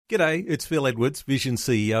G'day, it's Phil Edwards, Vision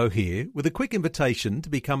CEO here, with a quick invitation to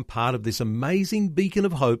become part of this amazing beacon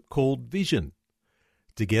of hope called Vision.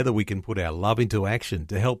 Together we can put our love into action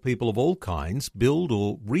to help people of all kinds build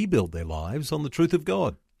or rebuild their lives on the truth of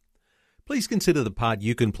God. Please consider the part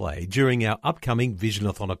you can play during our upcoming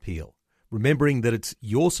Visionathon appeal, remembering that it's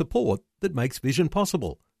your support that makes Vision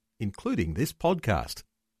possible, including this podcast.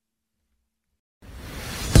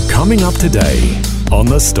 Coming up today on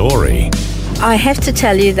The Story. I have to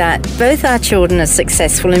tell you that both our children are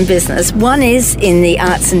successful in business. One is in the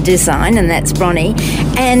arts and design, and that's Bronnie.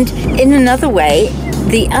 And in another way,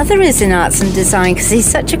 the other is in arts and design because he's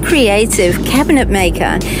such a creative cabinet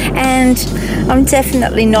maker. And I'm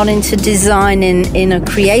definitely not into design in a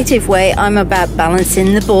creative way. I'm about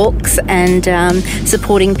balancing the books and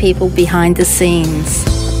supporting people behind the scenes.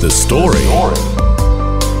 The Story.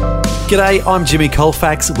 G'day, I'm Jimmy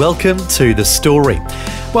Colfax. Welcome to The Story.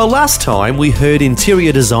 Well, last time we heard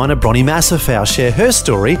interior designer Bronnie Masefau share her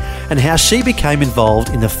story and how she became involved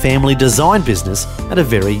in the family design business at a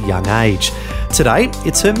very young age. Today,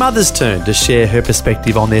 it's her mother's turn to share her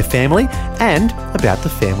perspective on their family and about the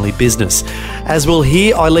family business. As we'll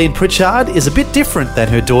hear, Eileen Pritchard is a bit different than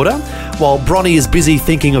her daughter. While Bronnie is busy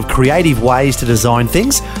thinking of creative ways to design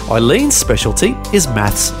things, Eileen's specialty is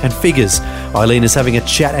maths and figures. Eileen is having a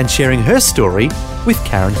chat and sharing her story with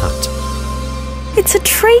Karen Hunt. It's a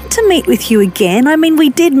treat to meet with you again. I mean, we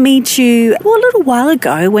did meet you a little while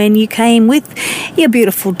ago when you came with your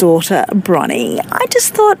beautiful daughter, Bronnie. I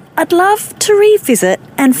just thought I'd love to revisit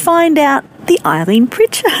and find out the Eileen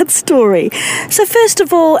Pritchard story. So first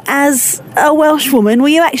of all, as a Welsh woman, were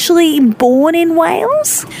you actually born in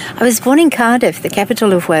Wales? I was born in Cardiff, the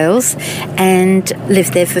capital of Wales, and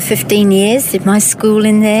lived there for 15 years, did my school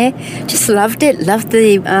in there. Just loved it, loved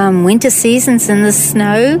the winter seasons and the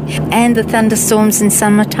snow and the thunderstorms in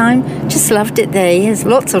summertime. Just loved it there, yes,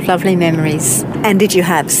 lots of lovely memories. And did you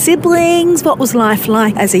have siblings? What was life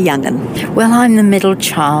like as a young'un? Well, I'm the middle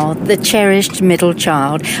child, the cherished middle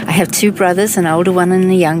child. I have two brothers, an older one and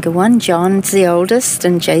a younger one. John's the oldest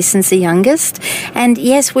and Jason's the youngest. And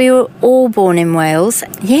yes, we were all born in Wales.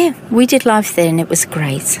 Yeah, we did life there and it was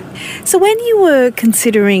great. So when you were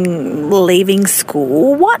considering leaving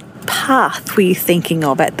school, what path were you thinking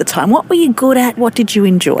of at the time? What were you good at? What did you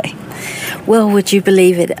enjoy? Well, would you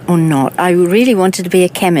believe it or not, I really wanted to be a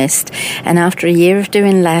chemist. And after a year of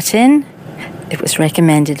doing Latin, it was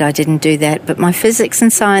recommended I didn't do that, but my physics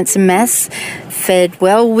and science and maths fared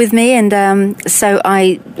well with me, and so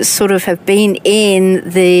I sort of have been in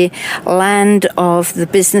the land of the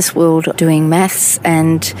business world doing maths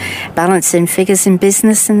and balancing figures in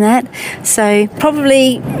business and that. So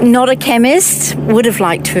probably not a chemist, would have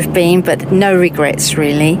liked to have been, but no regrets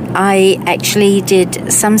really. I actually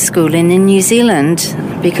did some schooling in New Zealand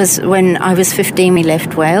because when I was 15 we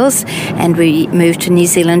left Wales and we moved to New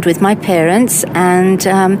Zealand with my parents, and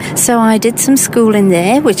so I did some schooling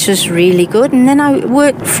there, which was really good, and then I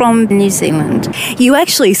worked from New Zealand. You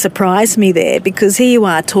actually surprised me there because here you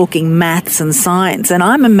are talking maths and science, and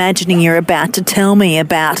I'm imagining you're about to tell me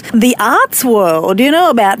about the arts world, you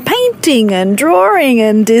know, about painting and drawing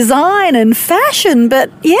and design and fashion,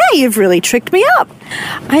 but yeah, you've really tricked me up.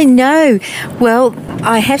 I know. Well,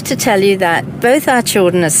 I have to tell you that both our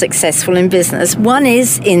children are successful in business. One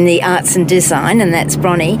is in the arts and design, and that's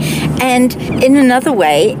Bronnie. And in another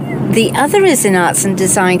way, the other is in arts and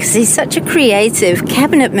design because he's such a creative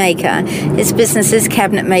cabinet maker. His business is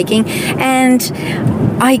cabinet making. And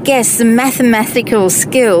I guess the mathematical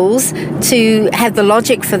skills to have the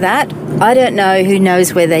logic for that, I don't know, who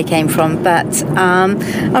knows where they came from, but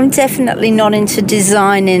I'm definitely not into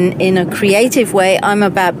design in a creative way. I'm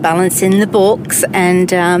about balancing the books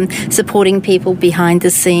and supporting people behind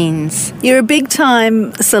the scenes. You're a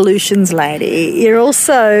big-time solutions lady. You're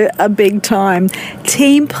also a big-time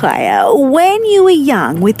team player. When you were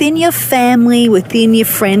young, within your family, within your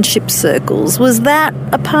friendship circles, was that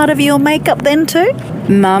a part of your makeup then too?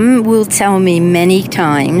 Mum will tell me many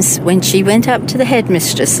times when she went up to the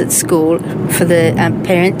headmistress at school for the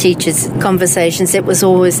parent-teachers conversations, it was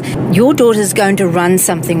always, your daughter's going to run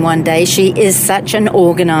something one day. She is such an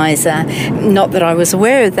organiser. Not that I was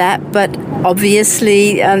aware of that, but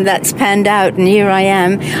obviously that's panned out, and here I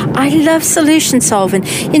am. I love solution solving.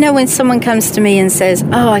 You know, when someone comes to me and says,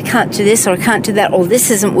 oh, I can't do this or I can't do that or this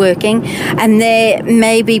isn't working, and they're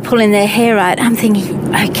maybe pulling their hair out, I'm thinking,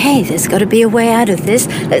 okay, there's got to be a way out of this.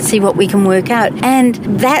 Let's see what we can work out. And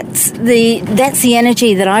that's the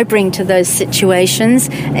energy that I bring to those situations.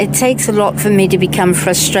 It takes a lot for me to become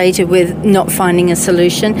frustrated with not finding a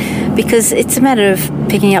solution, because it's a matter of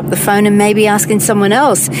picking up the phone and maybe asking someone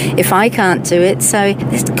else if I can't do it. So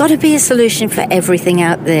there's got to be a solution for everything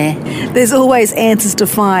out there. There's always answers to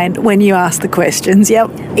find when you ask the questions, yep.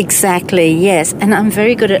 Exactly, yes. And I'm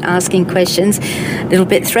very good at asking questions, a little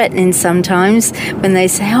bit threatening sometimes when they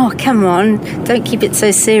say, oh, come on, don't keep it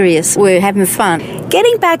so serious. We're having fun.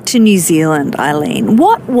 Getting back to New Zealand, Eileen,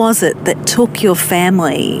 what was it that took your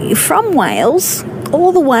family from Wales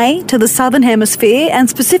all the way to the Southern Hemisphere and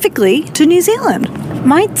specifically to New Zealand?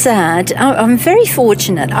 My dad, I'm very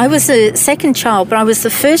fortunate. I was the second child, but I was the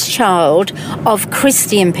first child of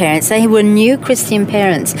Christian parents. They were new Christian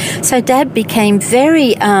parents. So Dad became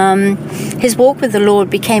very, his walk with the Lord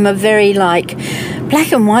became a very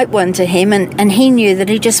black and white one to him, and he knew that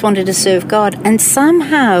he just wanted to serve God. And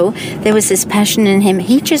somehow there was this passion in him.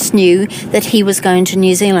 He just knew that he was going to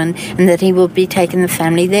New Zealand and that he would be taking the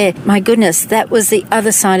family there. My goodness, that was the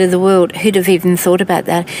other side of the world. Who'd have even thought about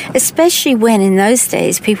that? Especially when in those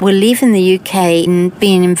days people were leaving the UK and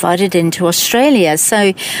being invited into Australia.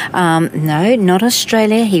 So, no, not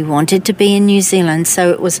Australia. He wanted to be in New Zealand.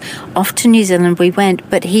 So it was off to New Zealand we went.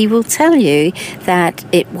 But he will tell you that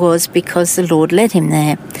it was because the Lord led him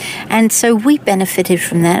there. And so we benefited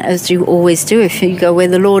from that, as you always do if you go where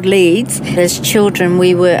the Lord leads. As children,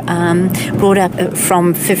 we were brought up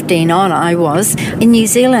from 15 on, I was, in New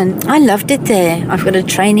Zealand. I loved it there. I've got a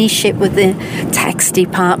traineeship with the tax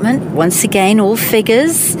department. Once again, all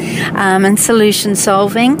figures and solution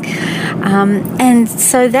solving. And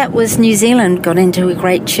so that was New Zealand. Got into a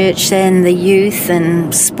great church then, the youth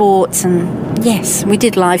and sports, and yes, we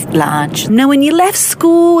did life large. Now, when you left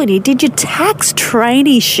school and you did your tax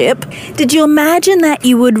traineeship, did you imagine that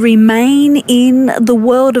you would remain in the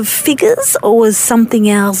world of figures, or was something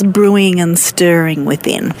else brewing and stirring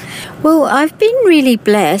within? Well, I've been really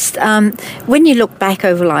blessed. When you look back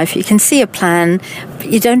over life, you can see a plan.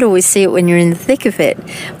 You don't always see it when you're in the thick of it.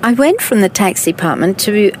 I went from the tax department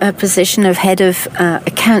to a position of head of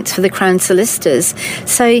accounts for the Crown Solicitors.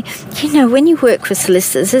 So, you know, when you work for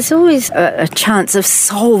solicitors, there's always a chance of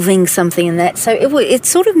solving something in that. So it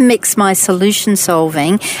sort of mixed my solution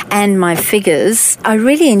solving and my figures. I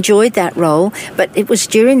really enjoyed that role, but it was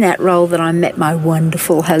during that role that I met my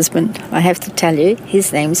wonderful husband. I have to tell you,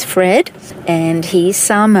 his name's Fred, and he's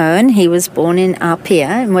Samoan. He was born in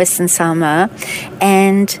Apia in Western Samoa,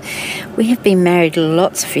 and we have been married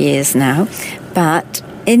lots of years now, but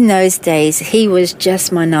in those days, he was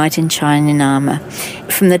just my knight in shining armour.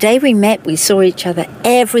 From the day we met, we saw each other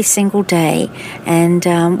every single day, and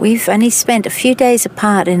we've only spent a few days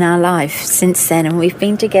apart in our life since then, and we've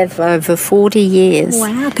been together for over 40 years.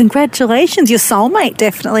 Wow, congratulations. Your soulmate,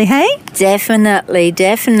 definitely, hey?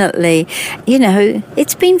 Definitely. You know,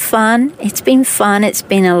 it's been fun. It's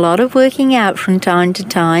been a lot of working out from time to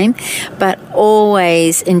time, but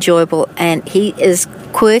always enjoyable, and he is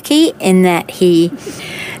quirky in that he's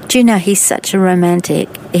such a romantic.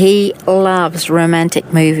 He loves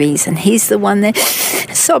romantic movies, and he's the one there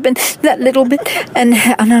sobbing that little bit, and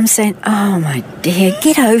I'm saying, oh my dear,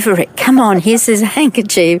 get over it, come on, here's his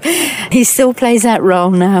handkerchief. He still plays that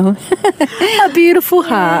role now. A beautiful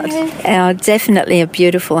heart. Oh, definitely a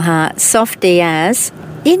beautiful heart. Softy as.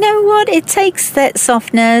 You know what? It takes that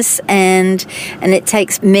softness and it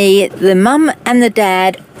takes me, the mum and the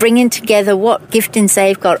dad, bringing together what giftings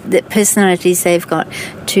they've got, the personalities they've got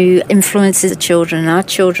to influence the children. Our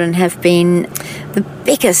children have been the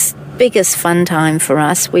biggest fun time for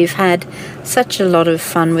us. We've had such a lot of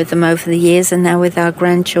fun with them over the years, and now with our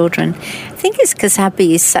grandchildren. I think it's because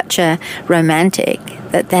hubby is such a romantic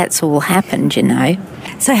that's all happened, you know.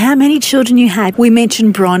 So how many children you had? We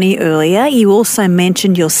mentioned Bronnie earlier. You also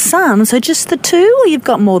mentioned your son. So just the two, or you've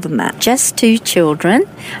got more than that? Just two children.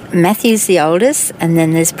 Matthew's the oldest, and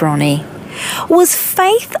then there's Bronnie. Was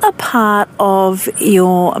faith a part of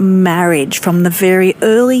your marriage from the very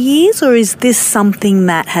early years, or is this something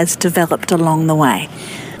that has developed along the way?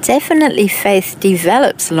 Definitely faith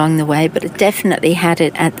develops along the way, but it definitely had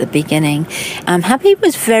it at the beginning. Hubby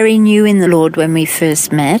was very new in the Lord when we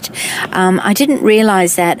first met. I didn't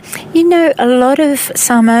realise that. You know, a lot of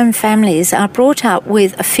Samoan families are brought up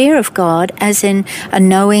with a fear of God, as in a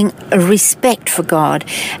knowing, a respect for God.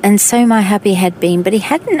 And so my hubby had been, but he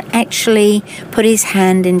hadn't actually put his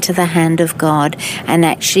hand into the hand of God and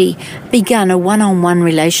actually begun a one-on-one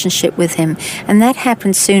relationship with him. And that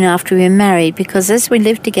happened soon after we were married, because as we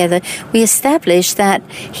lived together, we established that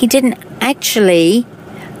he didn't actually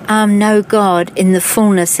know God in the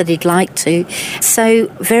fullness that he'd like to. So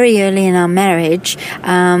very early in our marriage,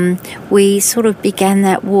 we sort of began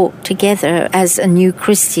that walk together as a new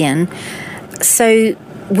Christian. So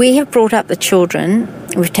we have brought up the children.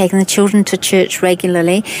 We've taken the children to church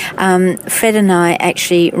regularly. Fred and I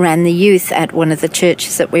actually ran the youth at one of the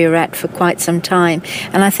churches that we were at for quite some time.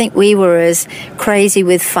 And I think we were as crazy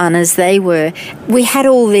with fun as they were. We had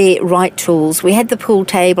all the right tools. We had the pool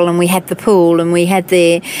table, and we had the pool, and we had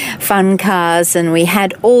the fun cars, and we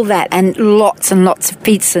had all that, and lots of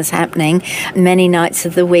pizzas happening many nights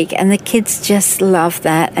of the week. And the kids just loved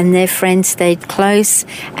that, and their friends stayed close,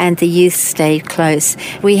 and the youth stayed close.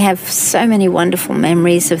 We have so many wonderful memories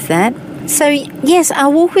of that. So, yes, our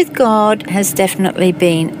walk with God has definitely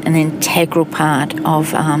been an integral part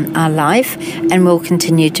of our life, and will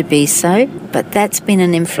continue to be so. But that's been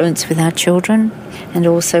an influence with our children and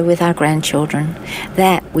also with our grandchildren.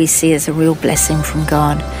 That we see as a real blessing from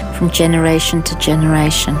God, from generation to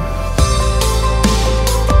generation.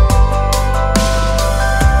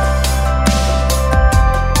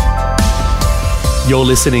 You're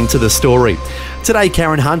listening to The Story. Today,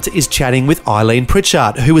 Karen Hunt is chatting with Eileen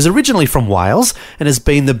Pritchard, who is originally from Wales and has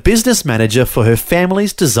been the business manager for her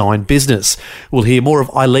family's design business. We'll hear more of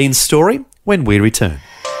Eileen's story when we return.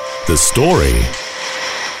 The Story.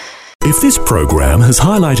 If this program has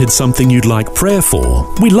highlighted something you'd like prayer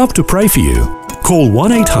for, we'd love to pray for you. Call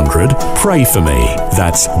 1-800-PRAY-FOR-ME.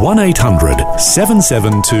 That's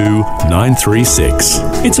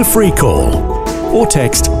 1-800-772-936. It's a free call. Or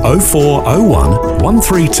text 0401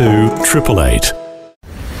 132 888.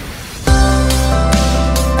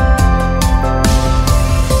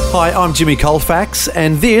 Hi, I'm Jimmy Colfax,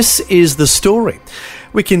 and this is The Story.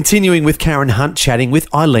 We're continuing with Karen Hunt chatting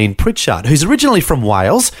with Eileen Pritchard, who's originally from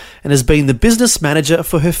Wales and has been the business manager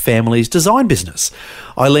for her family's design business.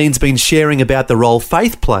 Eileen's been sharing about the role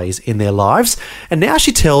faith plays in their lives, and now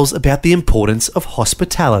she tells about the importance of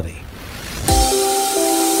hospitality.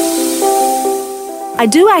 I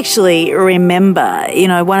do actually remember,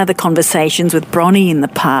 one of the conversations with Bronnie in the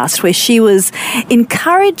past where she was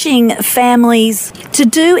encouraging families to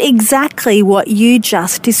do exactly what you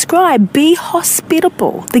just described. Be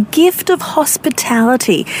hospitable. The gift of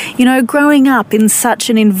hospitality. Growing up in such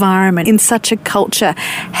an environment, in such a culture,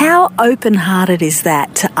 how open-hearted is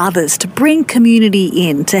that to others, to bring community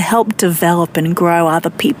in, to help develop and grow other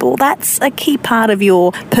people? That's a key part of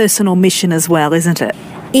your personal mission as well, isn't it?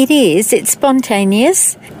 It is. It's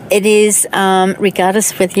spontaneous. It is,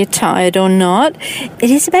 regardless of whether you're tired or not, it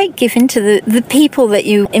is about giving to the people that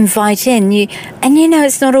you invite in.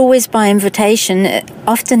 It's not always by invitation.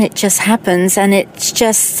 Often it just happens, and it's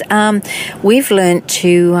just, we've learnt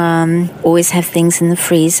to always have things in the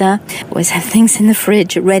freezer, always have things in the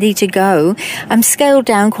fridge ready to go. I'm scaled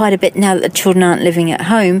down quite a bit now that the children aren't living at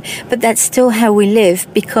home, but that's still how we live,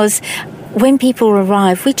 because when people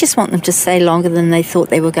arrive, we just want them to stay longer than they thought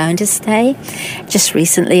they were going to stay. Just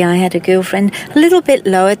recently, I had a girlfriend a little bit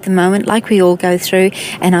low at the moment, like we all go through,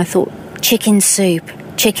 and I thought, chicken soup.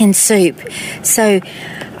 So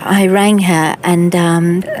I rang her, and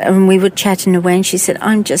we were chatting away, and she said,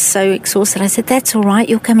 I'm just so exhausted. I said, that's all right.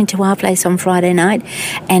 You'll come into our place on Friday night,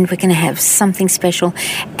 and we're going to have something special.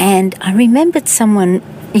 And I remembered someone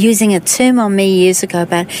using a term on me years ago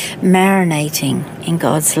about marinating in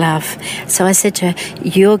God's love. So I said to her,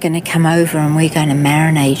 you're going to come over and we're going to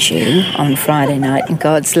marinate you on Friday night in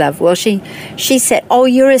God's love. Well, she said, oh,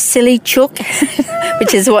 you're a silly chook,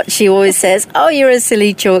 which is what she always says. Oh, you're a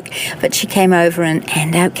silly chook. But she came over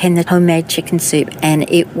and out came the homemade chicken soup, and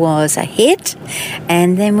it was a hit.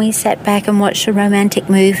 And then we sat back and watched a romantic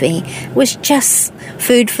movie. It was just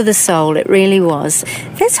food for the soul. It really was.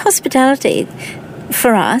 That's hospitality.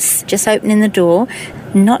 For us, just opening the door,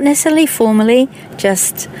 not necessarily formally,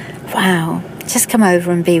 just, wow, just come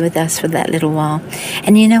over and be with us for that little while.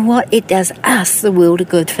 And you know what? It does us the world of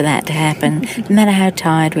good for that to happen, no matter how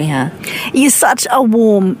tired we are. You're such a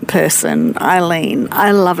warm person, Eileen.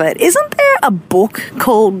 I love it. Isn't there a book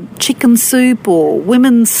called Chicken Soup or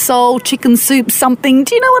Women's Soul Chicken Soup something?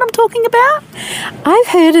 Do you know what I'm talking about? I've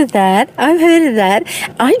heard of that.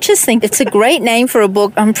 I just think it's a great name for a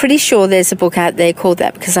book. I'm pretty sure there's a book out there called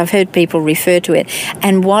that, because I've heard people refer to it.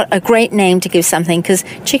 And what a great name to give something, because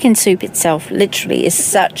chicken soup itself literally is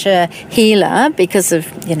such a healer because of,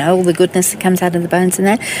 all the goodness that comes out of the bones and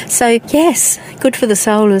that. So, yes, good for the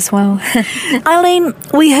soul as well. Eileen,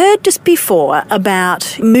 we heard just before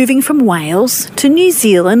about moving from Wales to New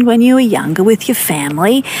Zealand when you were younger with your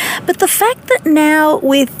family. But the fact that now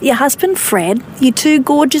with your husband Fred, your two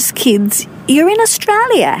gorgeous kids, you're in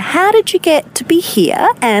Australia. How did you get to be here,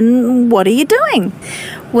 and what are you doing?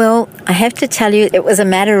 Well, I have to tell you, it was a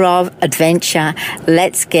matter of adventure.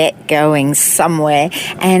 Let's get going somewhere.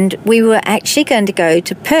 And we were actually going to go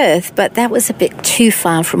to Perth, but that was a bit too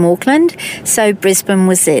far from Auckland, so Brisbane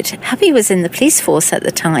was it. Hubby was in the police force at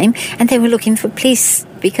the time, and they were looking for police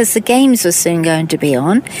because the games were soon going to be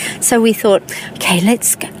on. So we thought, okay,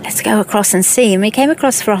 let's go across and see. And we came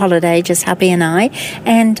across for a holiday, just hubby and I.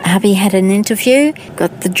 And hubby had an interview,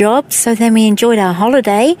 got the job. So then we enjoyed our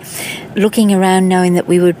holiday, looking around knowing that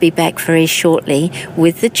we would be back very shortly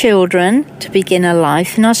with the children to begin a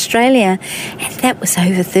life in Australia. And that was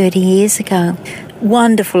over 30 years ago.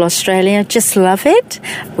 Wonderful Australia, just love it,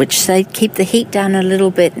 which they keep the heat down a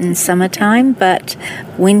little bit in summertime, but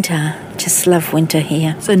winter, just love winter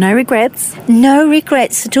here. So no regrets? No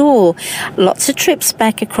regrets at all. Lots of trips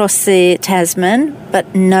back across the Tasman,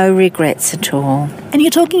 but no regrets at all. And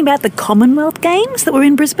you're talking about the Commonwealth Games that were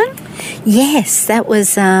in Brisbane? Yes, that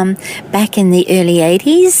was back in the early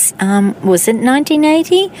 80s. Was it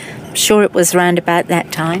 1980? I'm sure it was around about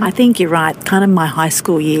that time. I think you're right, kind of my high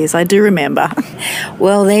school years, I do remember.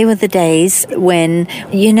 Well, they were the days when,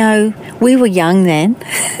 we were young then.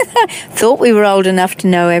 Thought we were old enough to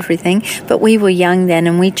know everything, but we were young then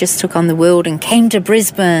and we just took on the world and came to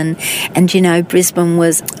Brisbane. And, Brisbane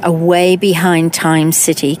was a way behind time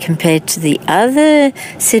city compared to the other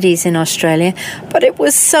cities in Australia, but it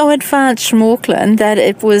was so advanced from Auckland that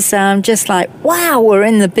it was just like, wow, we're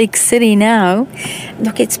in the big city now.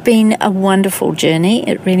 Look, it's been a wonderful journey,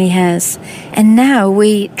 it really has. And now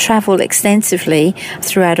we travel extensively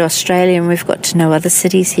throughout Australia and we've got to know other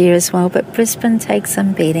cities here as well, but Brisbane takes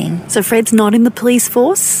some beating. So Fred's not in the police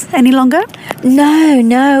force any longer?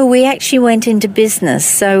 No, we actually went into business,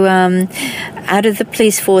 so out of the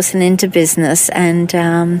police force and into business, and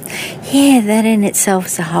that in itself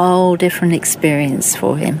is a whole different experience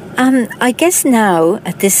for him. I guess now,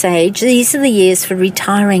 at this age, these are the years for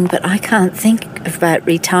retiring, but I can't think about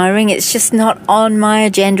retiring. It's just not on my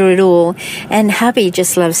agenda at all. And hubby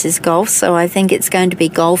just loves his golf, so I think it's going to be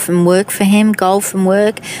golf and work for him. Golf and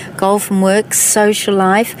work, social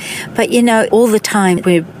life. But all the time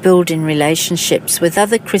we're building relationships with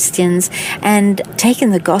other Christians and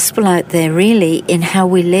taking the gospel out there really in how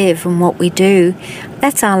we live and what we do.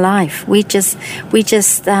 That's our life. We just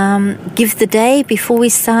give the day before we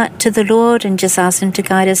start to the Lord and just ask Him to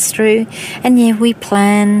guide us through. And we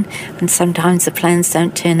plan, and sometimes the plans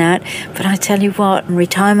don't turn out. But I tell you what,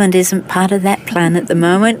 retirement isn't part of that plan at the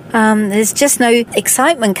moment. There's just no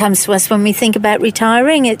excitement comes to us when we think about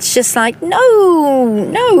retiring. It's just like,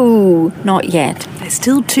 no, not yet. There's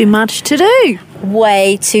still too much to do.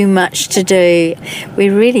 Way too much to do.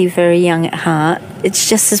 We're really very young at heart. It's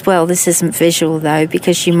just as well this isn't visual though,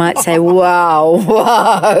 because you might say, whoa.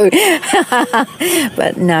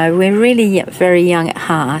 But no, we're really very young at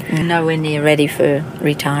heart and nowhere near ready for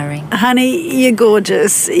retiring. Honey, you're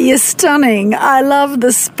gorgeous. You're stunning. I love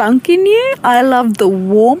the spunk in you. I love the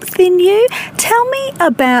warmth in you. Tell me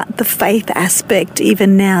about the faith aspect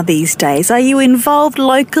even now these days. Are you involved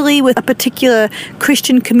locally with a particular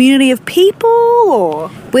Christian community of people?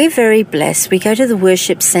 Or? We're very blessed. We go to the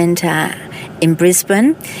worship centre in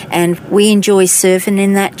Brisbane and we enjoy serving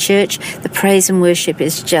in that church. The praise and worship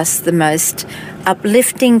is just the most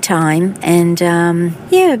uplifting time, and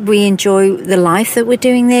we enjoy the life that we're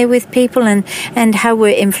doing there with people and how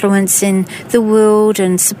we're influencing the world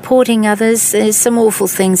and supporting others. There's some awful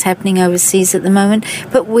things happening overseas at the moment,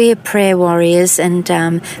 but we're prayer warriors, and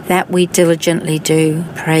that we diligently do,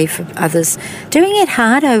 pray for others. Doing it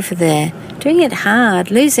hard over there. Doing it hard,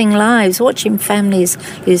 losing lives, watching families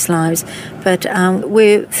lose lives. But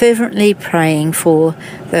we're fervently praying for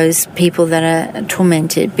those people that are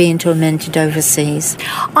being tormented overseas.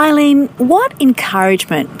 Eileen, what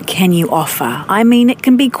encouragement can you offer? I mean, it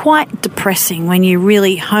can be quite depressing when you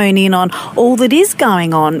really hone in on all that is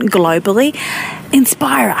going on globally.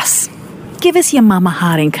 Inspire us. Give us your mama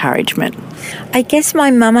heart encouragement. I guess my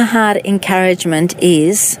mama heart encouragement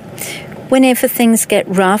is, whenever things get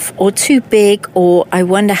rough or too big, or I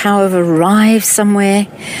wonder how I've arrived somewhere,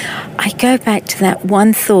 I go back to that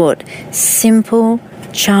one thought, simple,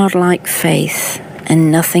 childlike faith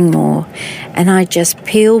and nothing more. And I just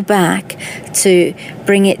peel back to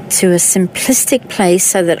bring it to a simplistic place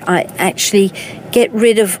so that I actually get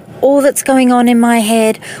rid of all that's going on in my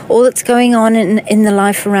head, all that's going on in the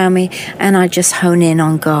life around me, and I just hone in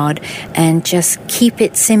on God and just keep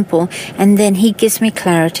it simple. And then He gives me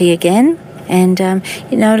clarity again. And,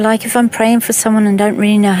 like if I'm praying for someone and don't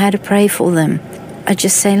really know how to pray for them, I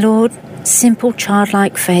just say, Lord, Simple,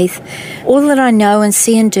 childlike faith. All that I know and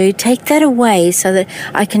see and do, take that away so that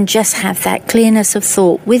I can just have that clearness of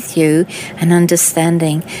thought with you and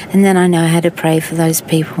understanding. And then I know how to pray for those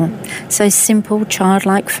people. So simple,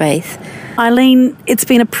 childlike faith. Eileen, it's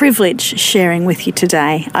been a privilege sharing with you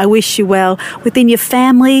today. I wish you well within your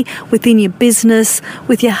family, within your business,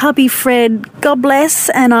 with your hubby Fred. God bless,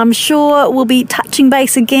 and I'm sure we'll be touching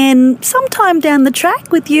base again sometime down the track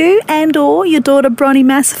with you and or your daughter Bronnie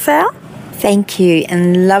Masefau. Thank you,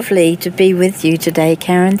 and lovely to be with you today,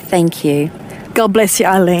 Karen. Thank you. God bless you,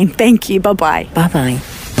 Eileen. Thank you. Bye-bye. Bye-bye.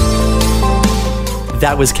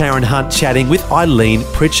 That was Karen Hunt chatting with Eileen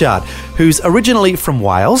Pritchard, who's originally from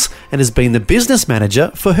Wales and has been the business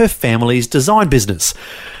manager for her family's design business.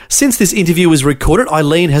 Since this interview was recorded,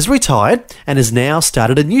 Eileen has retired and has now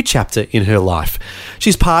started a new chapter in her life.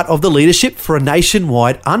 She's part of the leadership for a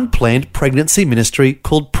nationwide unplanned pregnancy ministry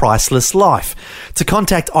called Priceless Life. To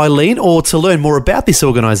contact Eileen or to learn more about this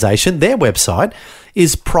organisation, their website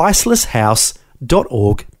is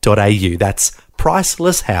pricelesshouse.org.au. That's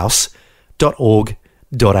pricelesshouse.org.au.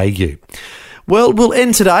 Well, we'll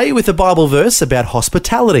end today with a Bible verse about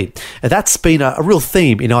hospitality. That's been a real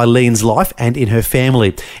theme in Eileen's life and in her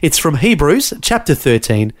family. It's from Hebrews chapter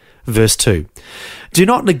 13, verse 2. Do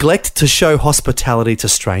not neglect to show hospitality to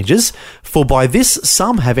strangers, for by this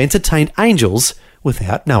some have entertained angels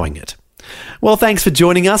without knowing it. Well, thanks for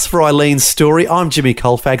joining us for Eileen's story. I'm Jimmy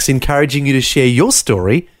Colfax, encouraging you to share your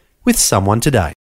story with someone today.